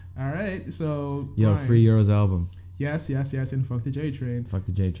 All right, so yo, Brian, Free Euro's album. Yes, and fuck the J Train. Fuck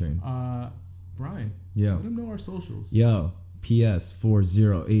the J Train. Brian. Yo. Let them know our socials. Yo,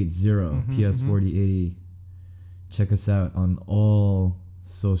 PS4080, PS4080. Check us out on all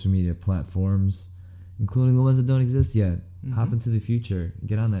social media platforms, including the ones that don't exist yet. Hop into the future.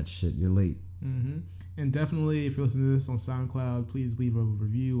 Get on that shit. You're late. And definitely, if you're listening to this on SoundCloud, please leave a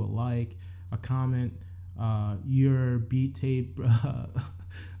review, a like, a comment, your beat tape, your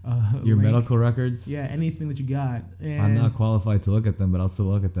link. medical records. Yeah, anything that you got. And I'm not qualified to look at them, but I'll still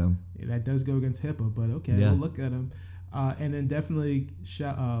look at them. That does go against HIPAA, but okay, we'll look at them. And then definitely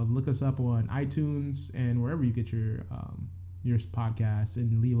look us up on iTunes and wherever you get your podcast,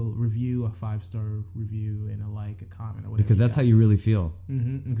 and leave a review, a 5-star review, and a like, a comment, or whatever. Because that's how you really feel.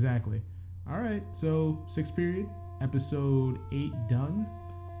 Exactly. All right, so 6th period, episode 8 done.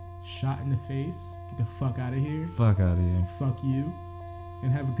 Shot in the face. Get the fuck out of here. Fuck out of here. Fuck you.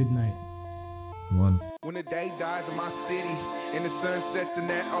 And have a good night. 1. When the day dies in my city and the sun sets in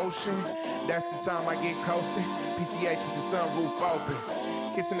that ocean, that's the time I get coasted. PCH with the sunroof open.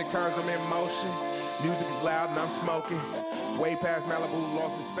 Kissing the curves, I'm in motion. Music is loud and I'm smoking. Way past Malibu,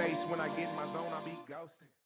 lost in space. When I get in my zone, I be ghosting.